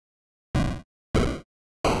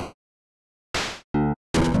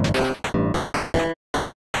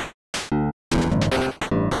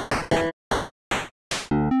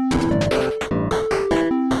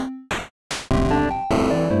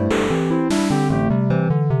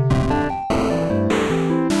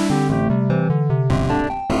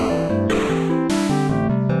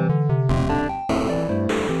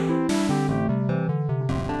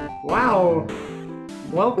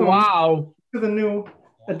Welcome Wow. to the new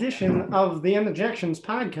edition of the Injections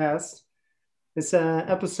podcast. This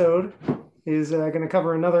episode is going to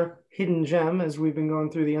cover another hidden gem as we've been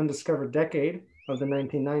going through the undiscovered decade of the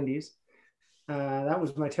 1990s. That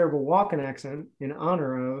was my terrible Walken accent in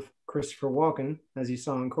honor of Christopher Walken, as you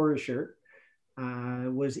saw on Corey's shirt.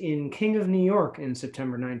 Was in King of New York in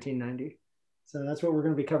September 1990. So that's what we're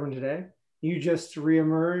going to be covering today. You just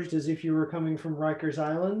reemerged as if you were coming from Rikers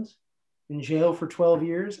Island, in jail for 12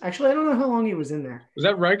 years. Actually, I don't know how long he was in there. Was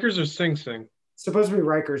that Rikers or Sing Sing? Supposed to be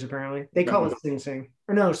Rikers, apparently. They call it Sing Sing.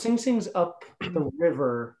 Or no, Sing Sing's up the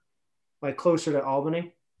river, like closer to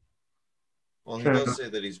Albany. Well, he does say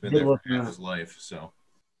that he's been there for half his life, so.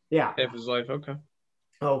 Yeah. Half his life, okay.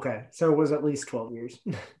 Okay, so it was at least 12 years.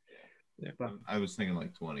 Yeah, but I was thinking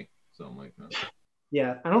like 20, something like that.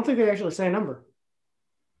 Yeah, I don't think they actually say a number.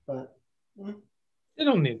 But they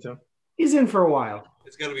don't need to. He's in for a while.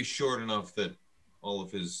 It's got to be short enough that all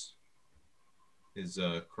of his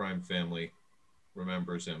crime family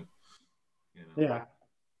remembers him. You know? Yeah.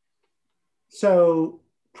 So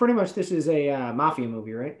pretty much this is a mafia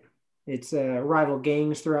movie, right? It's rival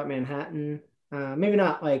gangs throughout Manhattan. Maybe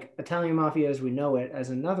not like Italian Mafia as we know it, as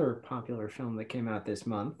another popular film that came out this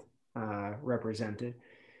month represented.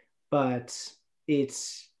 But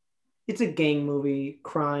it's a gang movie,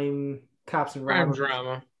 crime, cops and robbers. Crime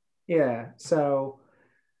drama. Yeah, so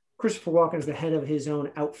Christopher Walken is the head of his own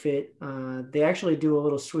outfit. They actually do a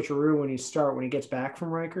little switcheroo when he gets back from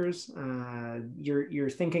Rikers. You're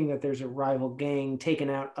thinking that there's a rival gang taking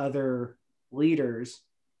out other leaders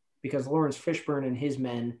because Lawrence Fishburne and his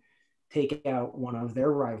men take out one of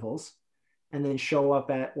their rivals and then show up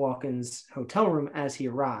at Walken's hotel room as he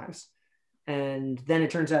arrives. And then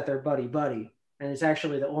it turns out they're buddy. And it's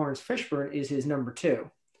actually that Lawrence Fishburne is his number two.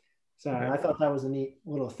 So okay. I thought that was a neat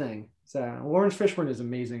little thing. So Lawrence Fishburne is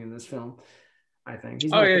amazing in this film, I think.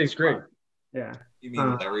 He's great. Yeah. You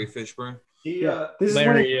mean Larry Fishburne? This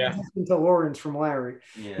Larry, is when into Lawrence from Larry.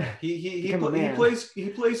 Yeah. He plays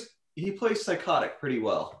psychotic pretty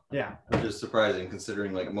well. Yeah. Which is surprising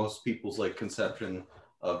considering like most people's like conception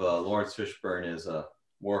of Lawrence Fishburne is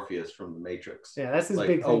Morpheus from The Matrix. Yeah, that's his like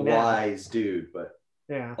big thing. A wise dude, but.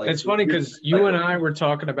 Yeah, like, it's funny because you and I were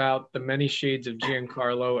talking about the many shades of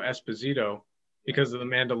Giancarlo Esposito because of The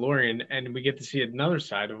Mandalorian, and we get to see another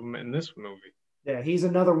side of him in this movie. Yeah, he's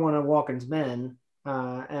another one of Walken's men,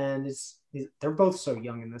 and they're both so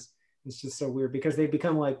young in this. It's just so weird because they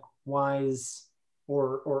become like wise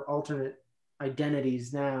or alternate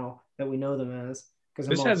identities now that we know them as. Because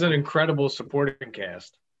this has an incredible supporting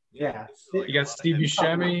cast. Yeah, you got Steve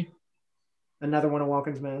Buscemi, another one of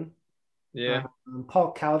Walken's men. Yeah,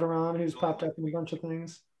 Paul Calderon, who's popped up in a bunch of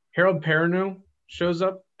things. Harold Perrineau shows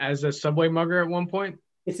up as a subway mugger at one point.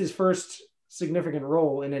 It's his first significant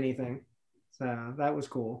role in anything, so that was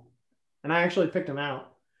cool. And I actually picked him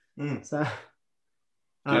out. So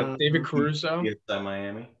David Caruso.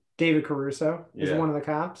 Miami. David Caruso is one of the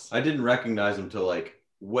cops. I didn't recognize him till like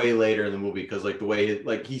way later in the movie because like the way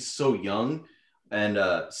like he's so young and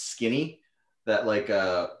skinny that like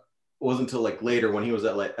it wasn't until like later when he was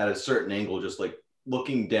at a certain angle, just like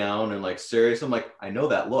looking down and like serious. I'm like, I know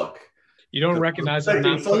that look. You don't recognize him.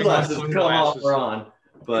 Not sunglasses come off or on,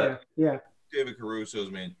 but yeah. David Caruso's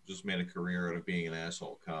just made a career out of being an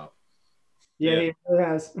asshole cop. Yeah. He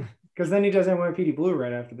has, because then he does NYPD Blue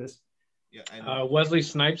right after this. Yeah. Wesley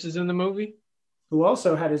Snipes is in the movie, who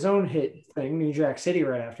also had his own hit thing, New Jack City,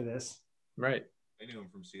 right after this. Right. I knew him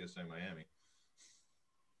from CSI Miami.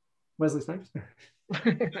 Wesley Snipes.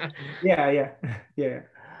 Yeah.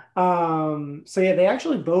 So yeah, they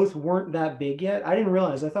actually both weren't that big yet. I didn't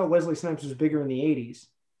realize. I thought Wesley Snipes was bigger in the 80s,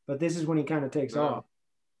 but this is when he kind of takes off.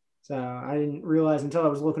 So I didn't realize until I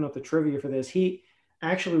was looking up the trivia for this. He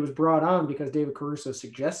actually was brought on because David Caruso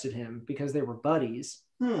suggested him because they were buddies.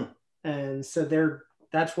 And so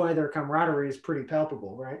that's why their camaraderie is pretty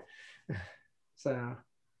palpable, right? So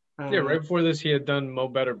right before this, he had done Mo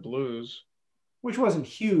Better Blues, which wasn't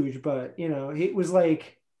huge, but you know, it was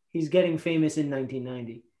like he's getting famous in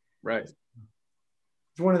 1990. Right.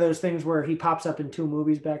 It's one of those things where he pops up in two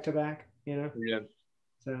movies back to back, you know? Yeah.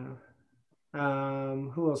 So,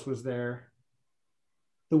 who else was there?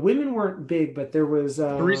 The women weren't big, but there was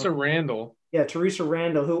Teresa Randall. Yeah, Teresa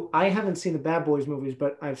Randall, who I haven't seen the Bad Boys movies,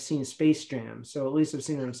 but I've seen Space Jam, so at least I've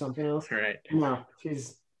seen her in something else. Right. No,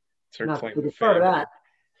 she's not the biggest part of that.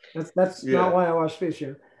 That's not why I watched Space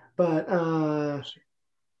Jam. But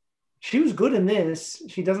she was good in this.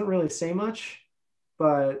 She doesn't really say much,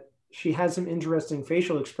 but she had some interesting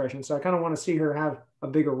facial expressions. So I kind of want to see her have a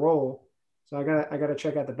bigger role. So I gotta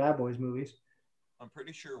check out the Bad Boys movies. I'm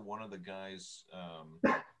pretty sure one of the guys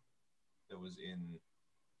that was in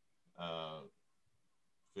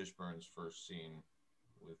Fishburne's first scene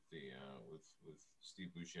with the with Steve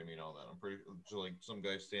Buscemi and all that. I'm pretty so like some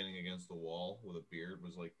guy standing against the wall with a beard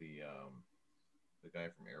was like the guy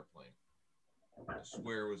from Airplane. I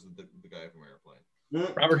swear it was the guy from Airplane.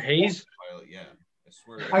 Robert Hayes? Pilot, yeah. I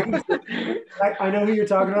swear. I know who you're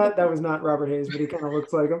talking about. That was not Robert Hayes, but he kind of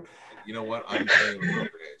looks like him. You know what? I'm saying it was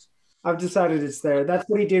Robert Hayes. I've decided it's there. That's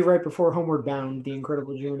what he did right before Homeward Bound, The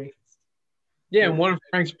Incredible Journey. Yeah, and one of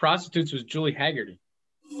Frank's prostitutes was Julie Haggerty.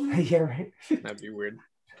 Yeah, right. That'd be weird.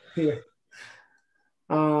 Yeah.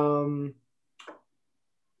 You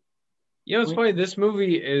know, it's funny. This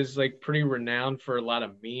movie is like pretty renowned for a lot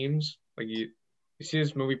of memes. Like you see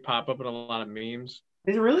this movie pop up in a lot of memes.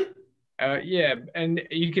 Is it really? Yeah, and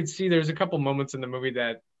you can see there's a couple moments in the movie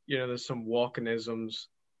that, you know, there's some Walkenisms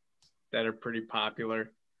that are pretty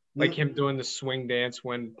popular. Like him doing the swing dance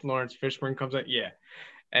when Lawrence Fishburne comes out. Yeah.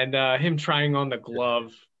 And him trying on the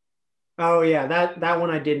glove. Oh, yeah. That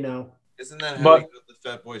one I did know. Isn't that how he got the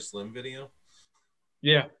Fat Boy Slim video?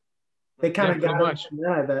 Yeah. They kind of got much.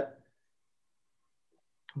 Yeah, I bet.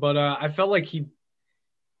 But I felt like he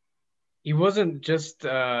wasn't just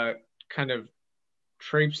kind of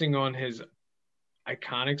traipsing on his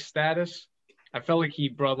iconic status. I felt like he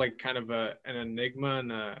brought like kind of an enigma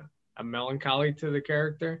and a melancholy to the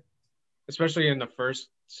character, especially in the first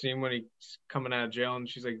scene when he's coming out of jail and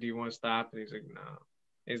she's like, "Do you want to stop?" And he's like, "No."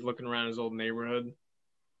 He's looking around his old neighborhood,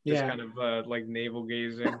 just kind of like navel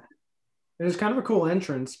gazing. It was kind of a cool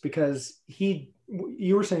entrance because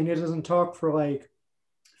you were saying it doesn't talk for like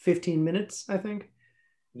 15 minutes, I think.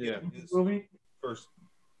 Yeah. His first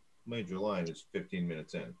major line is 15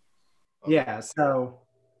 minutes in. Yeah, so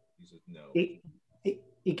he says no.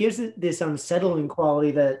 It gives it this unsettling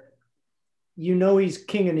quality that you know he's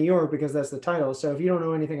king of New York because that's the title. So if you don't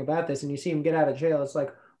know anything about this and you see him get out of jail, it's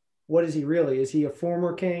like, what is he really? Is he a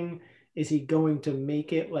former king? Is he going to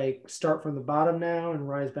make it like start from the bottom now and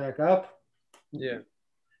rise back up? Yeah.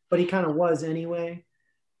 But he kind of was anyway.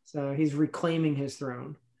 So he's reclaiming his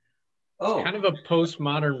throne. Oh, kind of a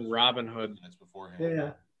postmodern Robin Hood. That's beforehand.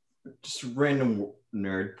 Yeah. Just a random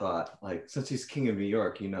nerd thought. Like, since he's king of New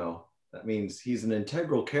York, you know, that means he's an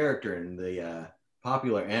integral character in the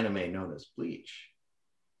popular anime known as Bleach.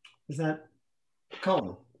 Is that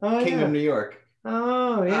Cone? King of New York.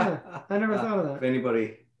 Oh, yeah. I never thought of that. If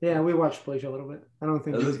anybody... Yeah, we watched Bleach a little bit. I don't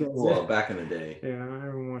think these guys well, back in the day. Yeah, I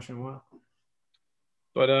haven't watched in a while.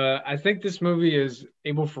 But I think this movie is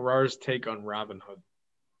Abel Ferrara's take on Robin Hood.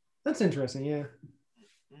 That's interesting, yeah.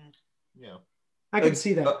 Yeah. I could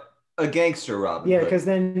see that. A gangster Robin Yeah, Hood. because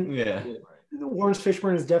then yeah. Lawrence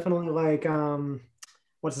Fishburne is definitely like,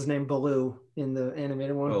 what's his name, Baloo in the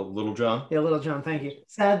animated one. Oh, Little John? Yeah, Little John, thank you.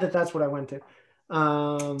 Sad that that's what I went to.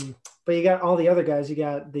 But you got all the other guys. You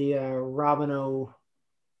got the Robin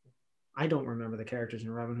I don't remember the characters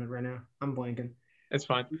in Robin Hood right now. I'm blanking. It's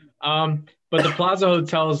fine. But the Plaza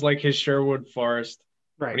Hotel is like his Sherwood Forest.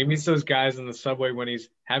 Right. When he meets those guys in the subway, when he's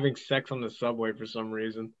having sex on the subway for some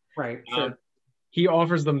reason. Right. Sure. He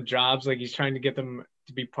offers them jobs, like he's trying to get them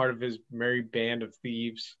to be part of his merry band of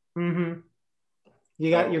thieves. Mm-hmm.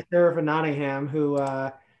 You got your Sheriff of Nottingham, who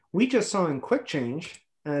we just saw in Quick Change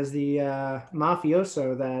as the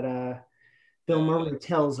mafioso that Bill Murray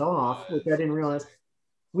tells off, which I didn't realize.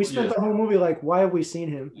 We spent the whole movie like, why have we seen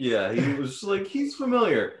him? Yeah, he was like, he's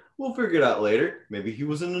familiar. We'll figure it out later. Maybe he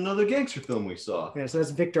was in another gangster film we saw. Yeah, so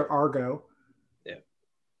that's Victor Argo. Yeah.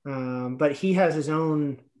 But he has his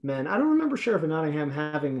own men. I don't remember Sheriff of Nottingham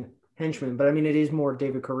having henchmen, but I mean, it is more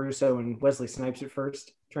David Caruso and Wesley Snipes at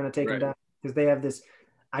first trying to take him down because they have this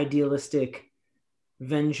idealistic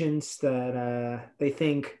vengeance that they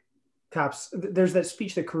think cops. There's that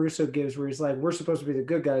speech that Caruso gives where he's like, we're supposed to be the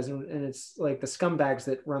good guys, and it's like the scumbags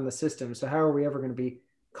that run the system. So how are we ever going to be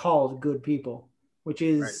called good people? Which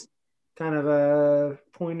is kind of a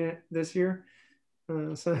point this year.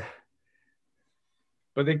 But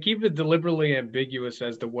they keep it deliberately ambiguous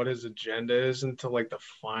as to what his agenda is until like the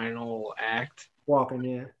final act. Walken,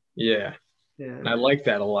 yeah. Yeah. Yeah. And I like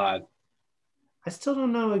that a lot. I still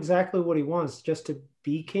don't know exactly what he wants, just to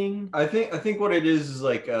be king. I think what it is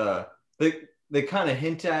like they kind of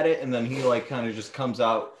hint at it, and then he like kind of just comes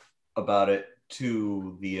out about it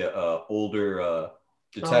to the older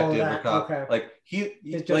detective or cop. Okay. Like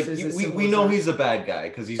we know he's a bad guy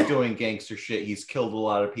because he's doing gangster shit. He's killed a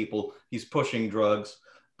lot of people. He's pushing drugs,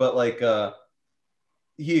 but like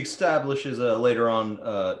he establishes later on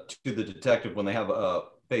to the detective when they have a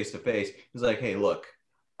face to face. He's like, hey, look,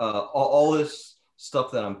 all this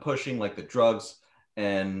stuff that I'm pushing, like the drugs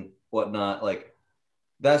and whatnot, like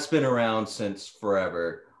that's been around since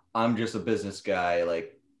forever. I'm just a business guy,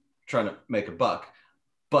 like trying to make a buck.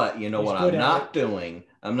 But you know He's what good I'm at not it. doing?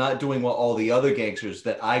 I'm not doing what all the other gangsters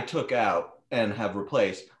that I took out and have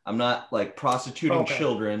replaced. I'm not like prostituting Okay.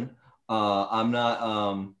 children. I'm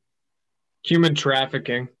not Human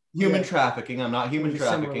trafficking. human Yeah. trafficking. I'm not human Maybe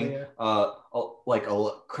similarly, trafficking. yeah. Like a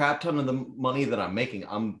crap ton of the money that I'm making,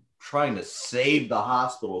 I'm trying to save the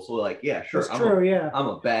hospital. So like, yeah, sure, That's true, yeah. I'm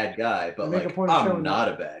a bad guy, I but make a like point of I'm showing not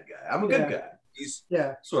that. a bad guy. I'm a Yeah. good guy, He's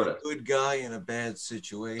Yeah. sort a of. good guy in a bad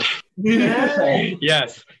situation.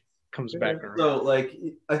 Yes. Comes back around. So like,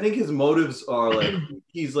 I think his motives are like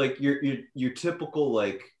he's like your typical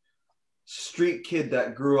like street kid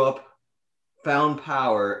that grew up, found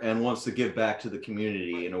power, and wants to give back to the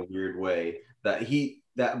community in a weird way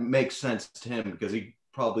that makes sense to him because he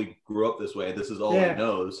probably grew up this way. This is all he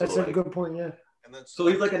knows. That's so a good point, yeah. And that's So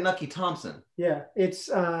he's like a Nucky Thompson. Yeah, it's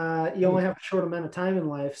you only have a short amount of time in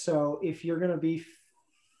life, so if you're going to be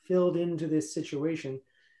filled into this situation,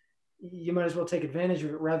 you might as well take advantage of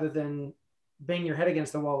it rather than bang your head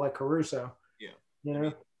against the wall like Caruso. Yeah. You know? I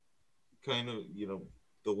mean, kind of,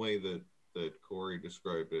 the way that Corey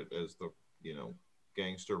described it as the,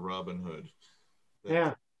 gangster Robin Hood.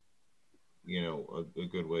 Yeah. A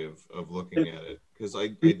good way of looking at it. Because I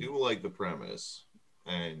do like the premise.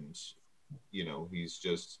 And,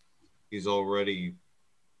 he's already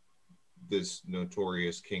this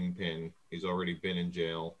notorious kingpin. He's already been in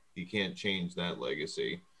jail. He can't change that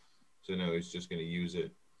legacy. So now he's just going to use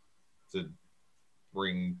it to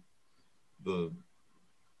bring the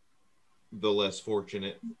less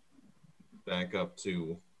fortunate back up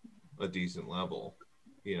to a decent level.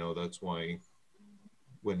 That's why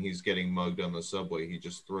when he's getting mugged on the subway, he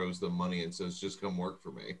just throws them money and says, just come work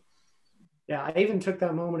for me. Yeah, I even took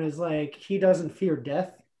that moment as like he doesn't fear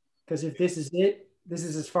death because if this is it, this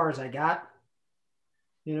is as far as I got.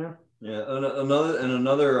 Yeah,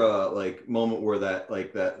 another like moment where that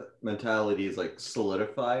mentality is like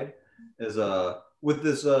solidified is with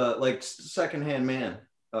this like secondhand man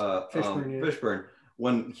Fishburne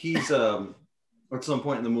when he's at some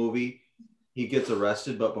point in the movie he gets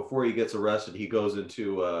arrested, but before he gets arrested he goes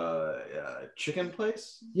into a chicken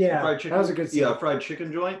place. Yeah, that was a good scene. Yeah, a fried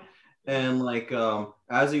chicken joint, and like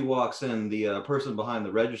as he walks in, the person behind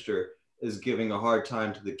the register is giving a hard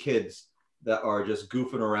time to the kids that are just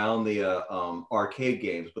goofing around the arcade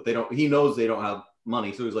games, but he knows they don't have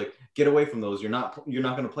money, so he's like, get away from those. You're not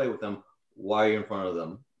going to play with them. Why are you in front of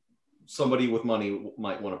them? Somebody with money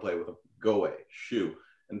might want to play with them. Go away. Shoo.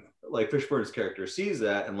 And like Fishburne's character sees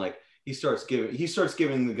that, and like he starts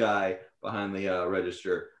giving the guy behind the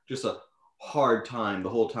register just a hard time the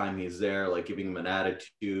whole time he's there, like giving him an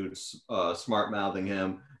attitude, smart mouthing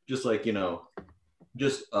him, just like trying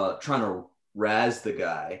to razz the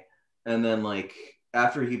guy. And then like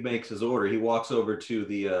after he makes his order, he walks over to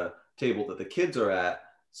the table that the kids are at,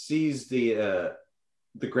 sees the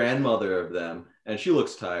grandmother of them, and she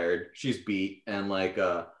looks tired. She's beat and like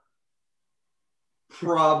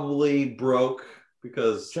probably broke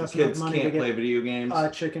because Just kids enough money can't to play get video games.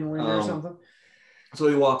 Chicken wing or something. So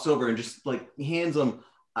he walks over and just like hands them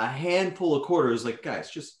a handful of quarters, like, guys,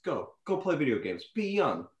 just go play video games, be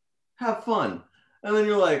young, have fun. And then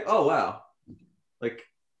you're like, oh wow, like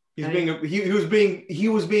he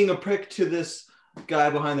was being a prick to this guy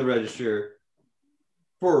behind the register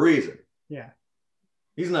for a reason. Yeah.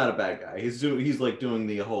 He's not a bad guy. He's like doing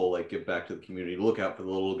the whole like give back to the community, look out for the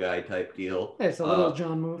little guy type deal. Yeah, it's a little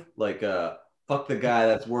John move. Like fuck the guy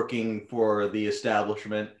that's working for the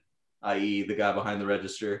establishment, i.e. the guy behind the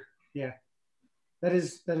register. Yeah. That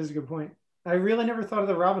is a good point. I really never thought of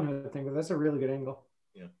the Robin Hood thing, but that's a really good angle.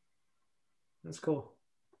 Yeah. That's cool.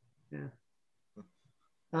 Yeah.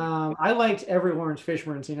 I liked every Lawrence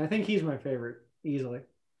Fishburne scene. I think he's my favorite, easily.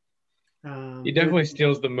 He definitely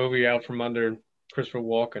steals the movie out from under Christopher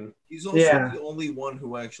Walken. He's also the only one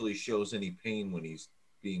who actually shows any pain when he's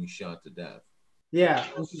being shot to death. Yeah,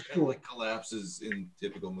 Which is cool. Like collapses in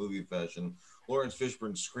typical movie fashion. Lawrence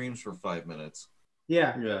Fishburne screams for 5 minutes.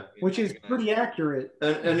 Yeah, which is pretty accurate.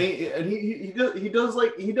 And he does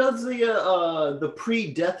the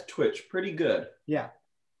pre-death twitch pretty good. Yeah.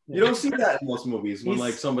 You don't see that in most movies when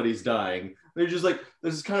like somebody's dying. They're just like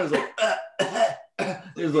this is kind of like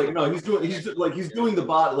he's like no, he's doing the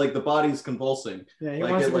body, like the body's convulsing. Yeah, he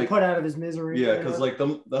wants to be put out of his misery. Yeah, because like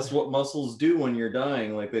that's what muscles do when you're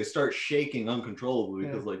dying. Like they start shaking uncontrollably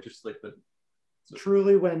because like just like the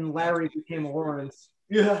truly when Larry became Lawrence.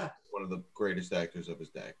 Yeah, one of the greatest actors of his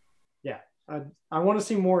day. Yeah, I want to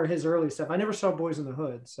see more of his early stuff. I never saw Boys in the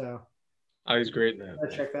Hood, so. Oh, he's great in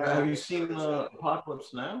that. Check that out. Have you seen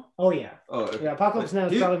Apocalypse Now? Oh yeah. Oh okay. Yeah, Apocalypse Now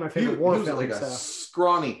is probably my favorite war film. He was like a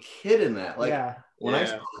scrawny kid in that. Like when I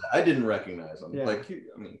saw that, I didn't recognize him. Yeah. Like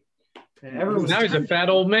I mean, Yeah, everyone was Now he's a fat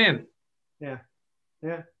old man. Yeah.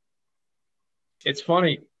 It's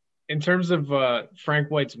funny. In terms of Frank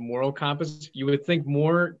White's moral compass, you would think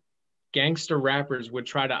more gangster rappers would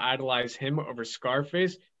try to idolize him over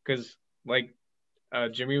Scarface because, like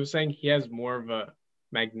Jimmy was saying, he has more of a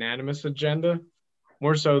magnanimous agenda,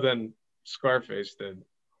 more so than Scarface did.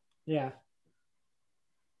 Yeah.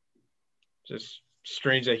 Just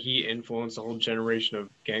strange that he influenced a whole generation of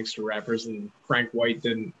gangster rappers and Frank White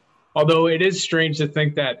didn't. Although it is strange to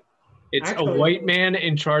think that it's Actually, a white man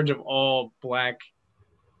in charge of all black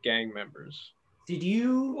gang members. Did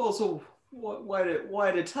you Also,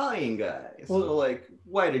 white Italian guy. So Well- like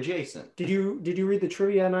white adjacent. did you read the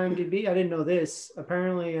trivia on IMDb? I didn't know this.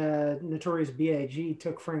 Apparently, Notorious B.I.G.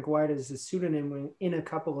 took Frank White as his pseudonym in a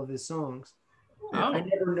couple of his songs. Oh. I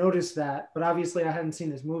never noticed that, but obviously I hadn't seen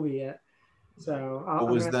this movie yet, so I'm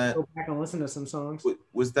was gonna have to that- go back and listen to some songs.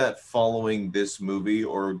 Was that following this movie,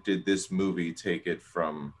 or did this movie take it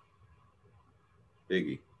from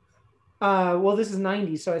Biggie? Well, this is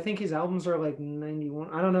 90, so I think his albums are like 91.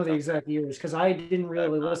 I don't know the exact years because I didn't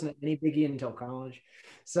really listen to any Biggie until college.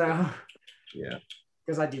 So, Yeah.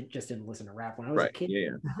 because I just didn't listen to rap when I was a Right. kid.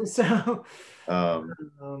 Yeah. So,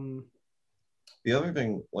 The other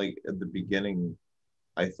thing, like at the beginning,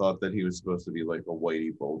 I thought that he was supposed to be like a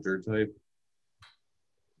Whitey Bulger type.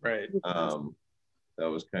 Right. That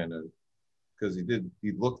was kind of because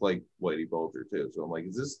he looked like Whitey Bulger too. So I'm like,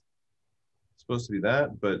 is this supposed to be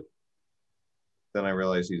that? But then I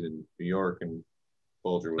realized he's in New York and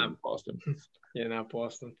Bulger was in Boston. Yeah, not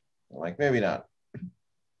Boston. I'm like, maybe not.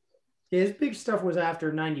 yeah, his big stuff was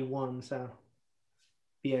after 91, so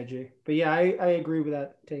B.I.G. But yeah, I agree with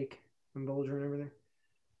that take on Bulger and everything.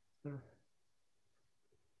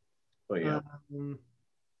 But yeah, Um,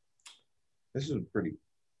 this is a pretty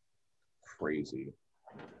crazy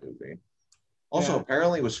movie. Also, Yeah.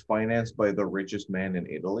 apparently it was financed by the richest man in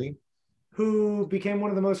Italy, who became one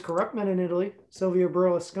of the most corrupt men in Italy, Silvio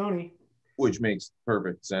Berlusconi. which makes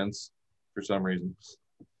perfect sense for some reason.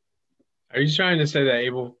 Are you trying to say that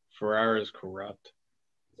Abel Ferrara is corrupt?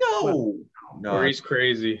 No, Or not he's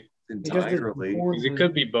crazy? entirely. Because it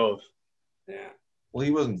could be both. Yeah. Well, he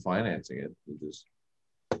wasn't financing it. He just,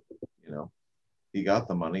 he got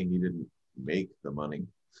the money. He didn't make the money.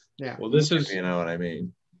 Yeah. Well, this You know what I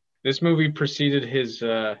mean? this movie preceded his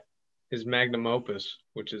magnum opus,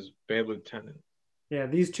 which is Bad Lieutenant. Yeah,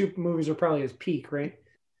 these two movies are probably his peak, right?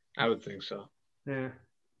 I would think so. Yeah.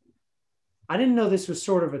 I didn't know this was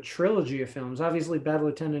sort of a trilogy of films. Obviously, Bad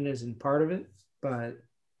Lieutenant isn't part of it, but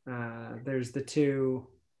there's the two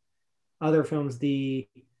other films, the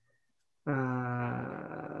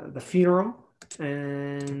Funeral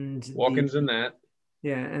and Walken's in that.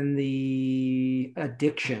 and the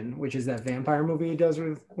Addiction, which is that vampire movie he does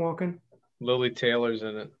with Walken. Lily Taylor's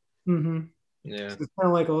in it. Mm-hmm. Yeah. So it's kind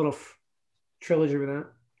of like a little trilogy with that.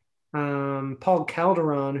 Paul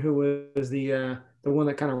Calderon, who was the one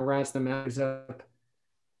that kind of rats the mags up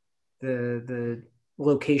the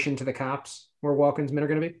location to the cops where Walken's men are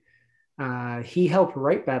going to be. He helped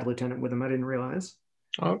write Bad Lieutenant with him. I didn't realize.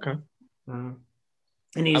 Oh, okay. And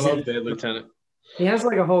I he's love Bad Lieutenant. he has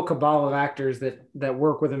like a whole cabal of actors that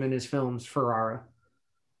work with him in his films. Ferrara.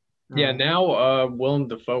 Yeah, now Willem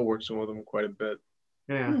Dafoe works with him quite a bit.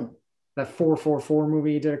 Yeah. That 444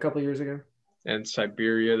 movie he did a couple years ago. And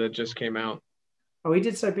Siberia that just came out. Oh, he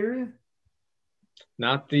did Siberia?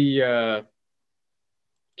 Not the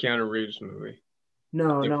Keanu Reeves movie.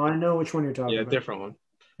 No, Different. I know which one you're talking Yeah, about. different one.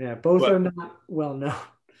 Yeah, both But- are not well known.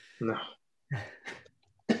 No.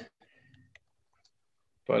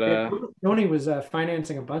 But Yeah, Tony was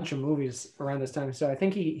financing a bunch of movies around this time, so I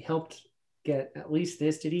think he helped get at least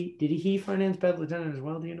this. Did he finance Bad Lieutenant as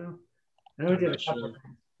well? Do you know? I know he I'm did a not couple sure.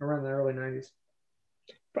 around the early 90s.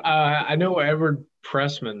 I know Edward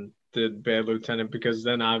Pressman did Bad Lieutenant because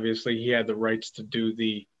then obviously he had the rights to do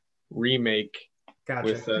the remake Gotcha.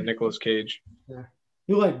 with Nicolas Cage.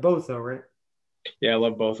 You like both though, right? Yeah, I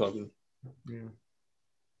love both of them. Yeah.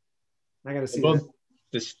 I gotta see They're that. both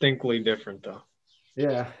distinctly different though.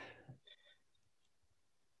 Yeah.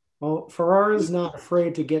 Well, Ferrara's not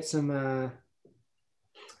afraid to get some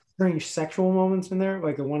strange sexual moments in there,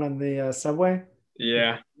 like the one on the subway.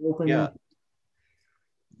 Yeah. Open- Yeah.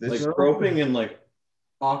 Like This, groping and like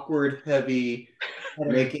awkward, heavy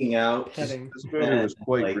making out. Petting. this movie was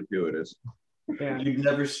quite Like- gratuitous. Yeah. You'd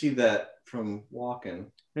never see that from Walken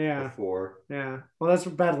Yeah. before. Yeah. Well, that's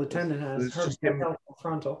what Bad Lieutenant has. It's Her just him-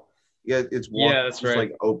 frontal. Yeah, it's Yeah, that's just right.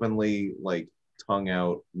 like openly like tongue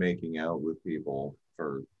out making out with people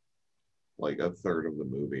for like a third of the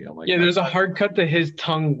movie. I'm like, Yeah, there's a hard cut to his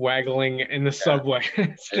tongue waggling in the subway.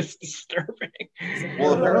 It's just disturbing.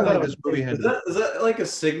 well, apparently this movie had Is that like a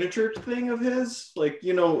signature thing of his? Like,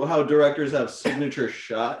 you know how directors have signature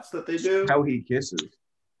shots that they do? how he kisses.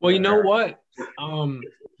 Well, you know what?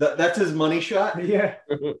 That's his money shot? Yeah.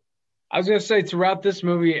 I was gonna say throughout this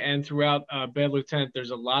movie and throughout Bad Lieutenant,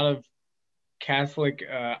 there's a lot of Catholic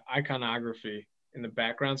iconography in the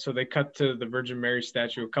background. So they cut to the Virgin Mary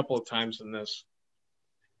statue a couple of times in this.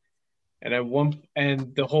 And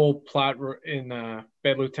the whole plot in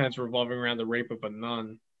Bad Lieutenant's revolving around the rape of a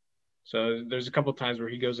nun. So there's a couple of times where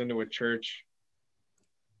he goes into a church.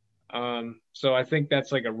 So I think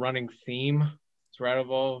that's like a running theme throughout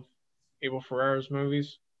of all of Abel Ferrara's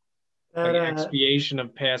movies. Like expiation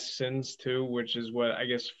of past sins too, which is what I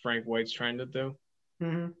guess Frank White's trying to do.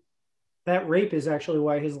 Mm-hmm. That rape is actually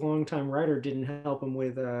why his longtime writer didn't help him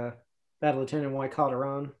with Bad Lieutenant, why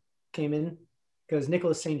Calderon came in. Because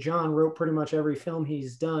Nicholas St. John wrote pretty much every film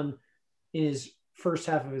he's done in his first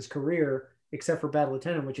half of his career, except for Bad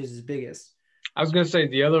Lieutenant, which is his biggest. I was going to say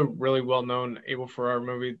the other really well-known Abel Ferrara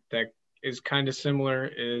movie that is kind of similar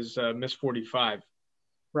is Miss 45.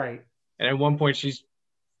 Right. And at one point she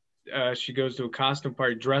goes to a costume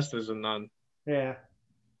party dressed as a nun. Yeah.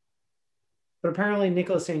 But apparently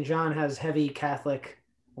Nicholas St. John has heavy Catholic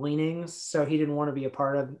leanings, so he didn't want to be a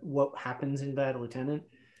part of what happens in Bad Lieutenant.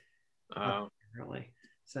 Apparently.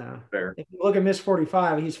 So fair. If you look at Miss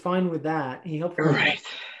 45, he's fine with that. He helped her. Right.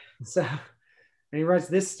 So, and he writes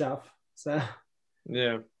this stuff. So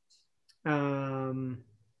yeah.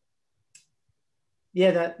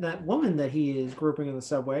 Yeah, that woman that he is groping in the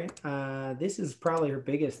subway, this is probably her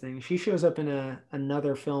biggest thing. She shows up in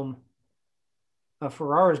another film of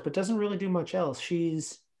Ferrara's, but doesn't really do much else.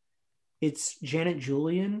 It's Janet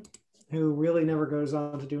Julian, who really never goes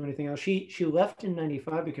on to do anything else. She left in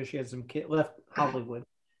 '95 because she had some left Hollywood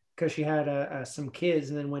because she had some kids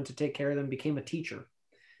and then went to take care of them, became a teacher.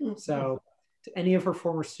 Mm-hmm. So to any of her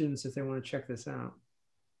former students, if they want to check this out,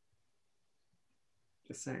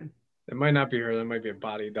 just saying. It might not be her. That might be a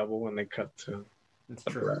body double when they cut to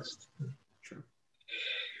the breast. True.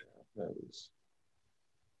 That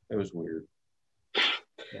was weird.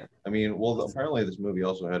 Yeah. I mean, well, apparently this movie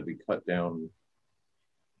also had to be cut down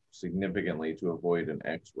significantly to avoid an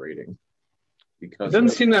X rating. Because it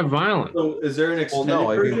doesn't seem that violent. So is there an extended well,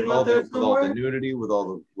 no, I mean, version with all the nudity,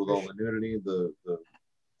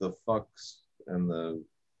 the fucks and the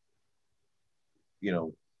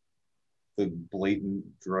the blatant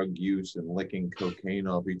drug use and licking cocaine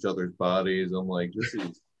off each other's bodies. I'm like, this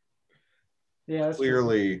is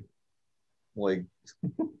clearly like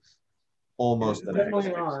almost an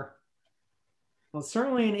definitely are. Well,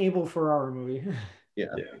 certainly an Abel Ferrara movie. Yeah.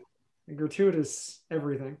 And gratuitous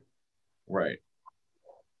everything. Right.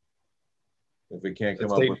 If we can't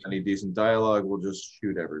come up with any decent dialogue, we'll just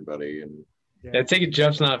shoot everybody. And I take it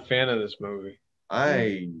Jeff's not a fan of this movie.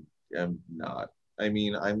 I am not. I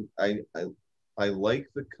mean, I like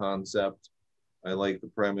the concept. I like the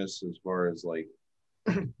premise as far as like,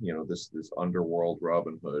 this underworld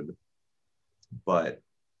Robin Hood, but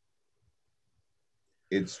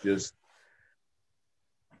it's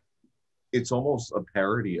almost a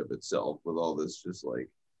parody of itself with all this, just like,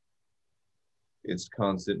 it's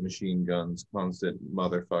constant machine guns, constant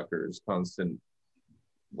motherfuckers, constant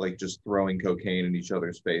like just throwing cocaine in each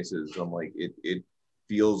other's faces. I'm like, it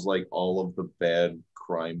feels like all of the bad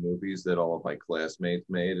crime movies that all of my classmates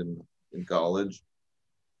made in college.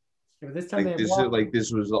 Yeah, this time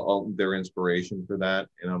this was all their inspiration for that.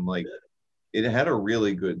 And I'm like, it had a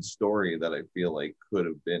really good story that I feel like could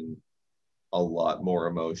have been a lot more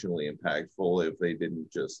emotionally impactful if they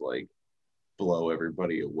didn't just like blow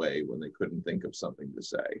everybody away when they couldn't think of something to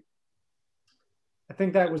say. I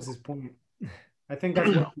think that was his point. I think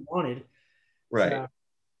that's what he wanted. Right. So.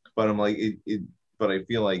 But I'm like, but I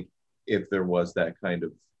feel like if there was that kind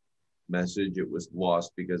of message, it was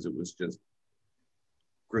lost because it was just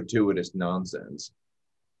gratuitous nonsense.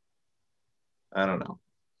 I don't know.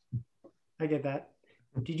 I get that.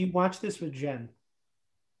 Did you watch this with Jen?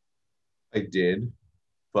 I did,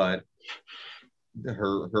 but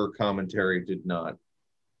her commentary did not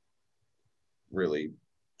really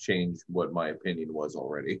change what my opinion was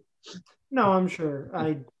already. No, I'm sure.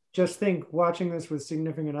 I just think watching this with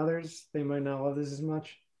significant others, they might not love this as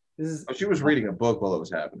much. She was reading a book while it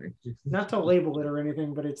was happening. Not to label it or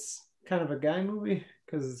anything, but it's kind of a guy movie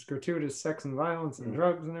because it's gratuitous sex and violence and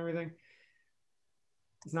drugs and everything.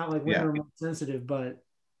 It's not like women are more sensitive, but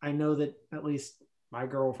I know that at least my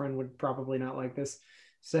girlfriend would probably not like this.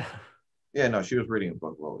 So yeah, no, she was reading a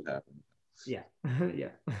book while it was happening. Yeah.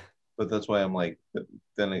 Yeah. but that's why I'm like,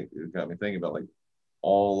 then it got me thinking about like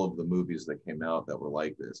all of the movies that came out that were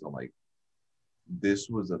like this. I'm like, this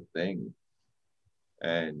was a thing.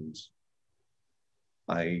 And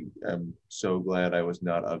I am so glad I was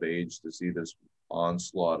not of age to see this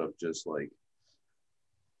onslaught of just like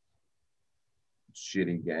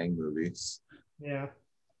shitty gang movies. Yeah.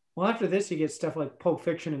 Well, after this, you get stuff like Pulp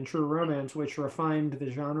Fiction and True Romance, which refined the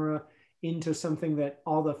genre into something that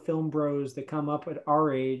all the film bros that come up at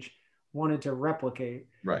our age wanted to replicate.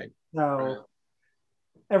 Right. So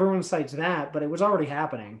everyone cites that, but it was already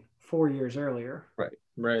happening 4 years earlier. Right.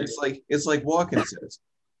 Right. It's like Walken says,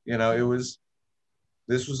 you know,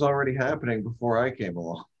 this was already happening before I came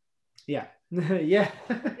along. Yeah. Yeah.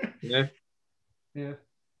 Yeah. Yeah.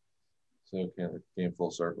 So it kind of came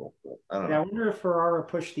full circle. But I don't Yeah, I know. wonder if Ferrara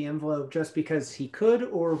pushed the envelope just because he could,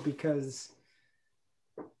 or because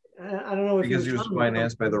I don't know if Because he was trying to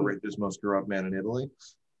financed by the become- richest, most corrupt man in Italy.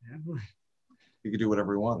 Yeah. He could do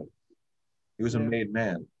whatever he wanted. He was a Yeah. made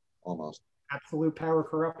man, almost. Absolute power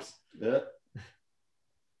corrupts. Yeah.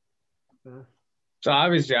 So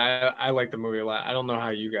obviously, I like the movie a lot. I don't know how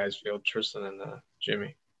you guys feel, Tristan and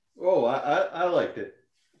Jimmy. Oh, I liked it.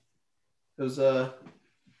 It was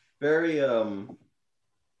very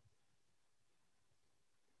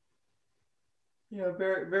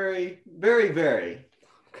very.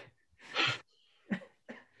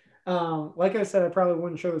 Like I said, I probably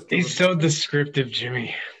wouldn't show this to He's so descriptive,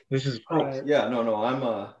 Jimmy. This is Right. Yeah, no, I'm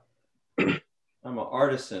an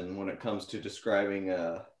artisan when it comes to describing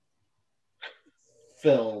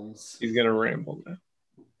films. he's gonna ramble now.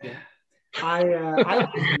 I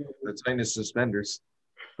The tightest suspenders.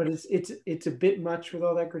 but it's a bit much with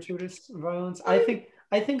all that gratuitous violence. I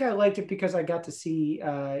think I liked it because I got to see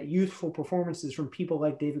youthful performances from people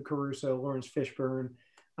like David Caruso, Lawrence Fishburne.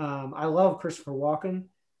 I love Christopher Walken,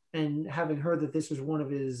 and having heard that this was one of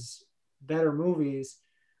his better movies,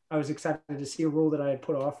 I was excited to see a role that I had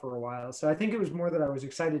put off for a while. So I think it was more that I was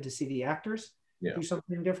excited to see the actors do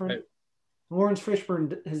something different. Right. Lawrence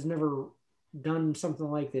Fishburne has never done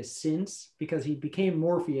something like this since, because he became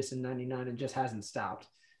Morpheus in '99 and just hasn't stopped.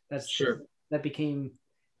 That's Sure. That became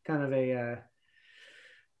kind of a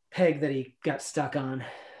peg that he got stuck on.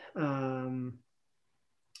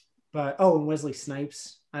 But and Wesley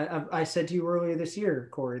Snipes. I said to you earlier this year,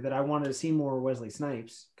 Corey, that I wanted to see more Wesley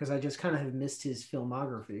Snipes because I just kind of have missed his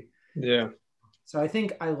filmography. Yeah. So I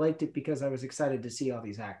think I liked it because I was excited to see all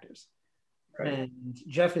these actors. Right. And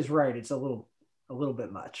Jeff is right; it's a little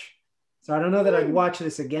bit much. So I don't know that I'd watch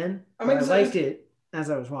this again. I liked it as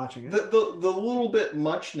I was watching it. The little bit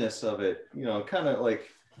muchness of it, you know, kind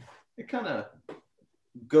of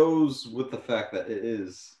goes with the fact that it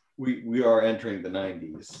is we are entering the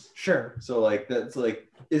 90s. Sure. So like that's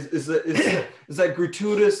like is that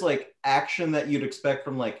gratuitous like action that you'd expect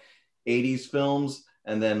from like 80s films,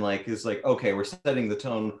 and then like it's like, okay, we're setting the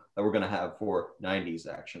tone that we're gonna have for 90s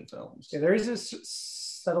action films. Yeah, there is this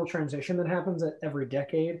subtle transition that happens at every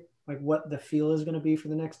decade, like what the feel is going to be for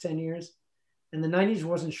the next 10 years. And the 90s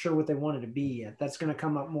wasn't sure what they wanted to be yet. That's going to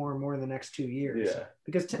come up more and more in the next 2 years. Yeah.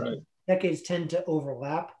 Because decades tend to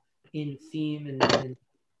overlap in theme and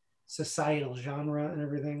societal genre and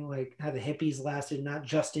everything, like how the hippies lasted not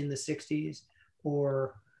just in the 60s,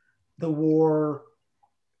 or the war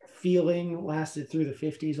feeling lasted through the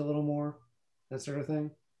 50s a little more, that sort of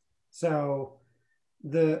thing. So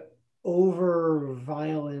the over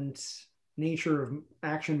violent nature of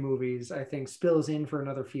action movies, I think, spills in for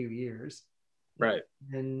another few years. Right.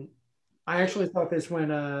 And I actually thought this when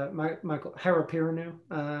Michael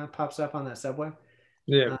Harapirinu pops up on that subway.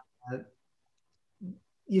 Yeah.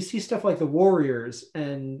 You see stuff like The Warriors,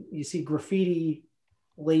 and you see graffiti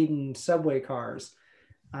laden subway cars.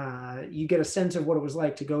 You get a sense of what it was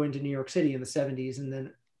like to go into New York City in the 70s and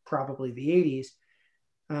then probably the 80s.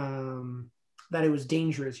 That it was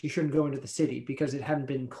dangerous. You shouldn't go into the city because it hadn't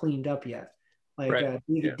been cleaned up yet. Like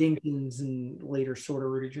David Dinkins and later sort of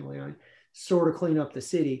Rudy Giuliani sort of clean up the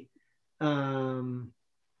city around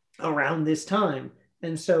this time.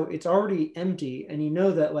 And so it's already empty. And you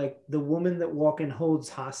know that like the woman that Walken holds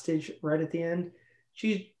hostage right at the end,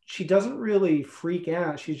 she doesn't really freak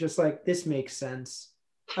out. She's just like, this makes sense.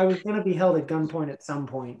 I was going to be held at gunpoint at some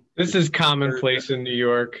point. This is commonplace in New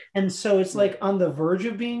York. And so it's like on the verge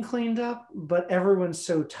of being cleaned up, but everyone's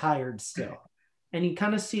so tired still. And you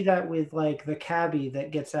kind of see that with like the cabbie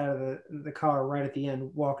that gets out of the car right at the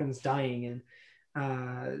end. Walken's dying,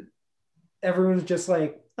 and everyone's just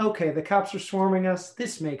like, okay, the cops are swarming us.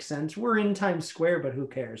 This makes sense. We're in Times Square, but who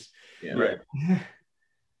cares? Yeah. Right.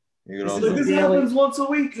 You can This also, is This happens once a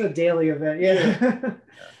week. It's a daily event. Yeah.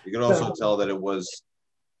 you can also tell that it was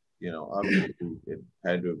you know, obviously it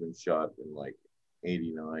had to have been shot in like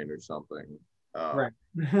 89 or something. Right.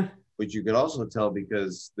 But you could also tell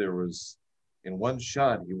because there was, in one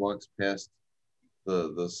shot, he walks past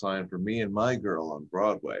the sign for Me and My Girl on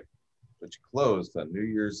Broadway, which closed on New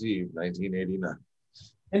Year's Eve, 1989.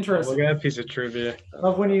 Interesting. Look at that piece of trivia.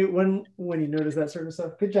 Love when you notice that sort of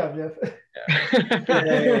stuff. Good job, Jeff.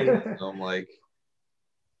 Yeah. So I'm like,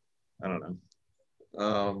 I don't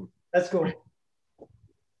know. That's cool.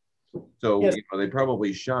 So Yes. you know, they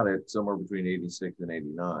probably shot it somewhere between 86 and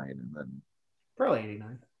 89, and then Probably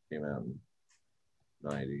 89. came out in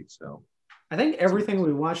 90. So I think everything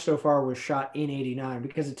we watched so far was shot in 89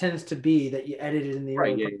 because it tends to be that you edit it in the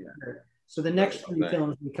right, early yeah, part of yeah. the year. So the next Right, three okay.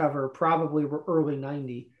 films we cover probably were early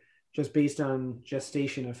 90, just based on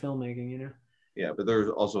gestation of filmmaking, you know? Yeah, but there's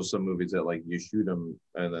also some movies that like you shoot them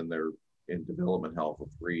and then they're in development hell for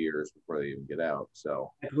 3 years before they even get out.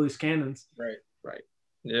 So Like Loose Cannons. right.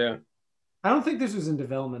 Yeah. I don't think this was in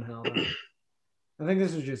development hell, though. I think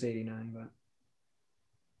this was just 89, but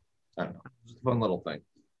I don't know. It's a fun little thing.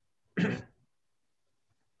 so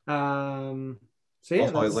yeah,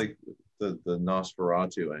 Also, I that's like the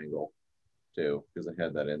Nosferatu angle too, because I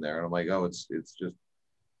had that in there, and I'm like, oh, it's just,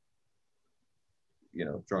 you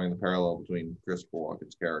know, drawing the parallel between Christopher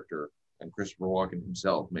Walken's character and Christopher Walken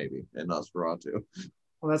himself, maybe, and Nosferatu.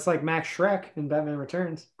 well, that's like Max Schreck in Batman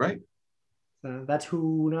Returns. Right. So that's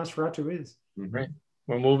who Nosferatu is. Mhm. Right.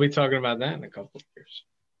 Well, we'll be talking about that in a couple of years.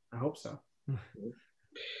 I hope so.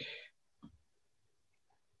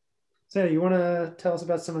 So you want to tell us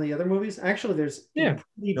about some of the other movies? Actually, there's a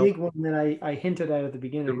pretty big one that I hinted at the Do we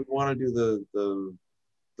beginning. want to do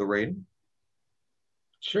the rating?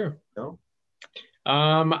 Sure. No.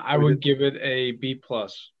 I would give it a B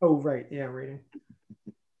plus. Oh, right. Yeah, rating.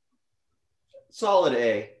 Solid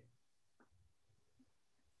A.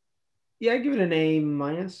 Yeah, I give it an A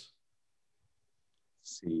minus.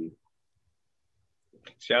 C.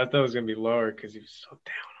 See, I thought it was gonna be lower because he was so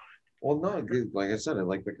down. Well, no, good. Like I said, I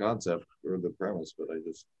like the concept or the premise, but I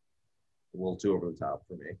just a little too over the top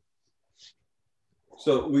for me.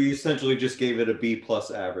 So we essentially just gave it a B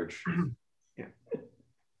plus average.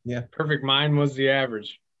 Perfect Mind was the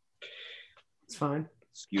average. It's fine.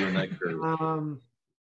 Skewing that curve.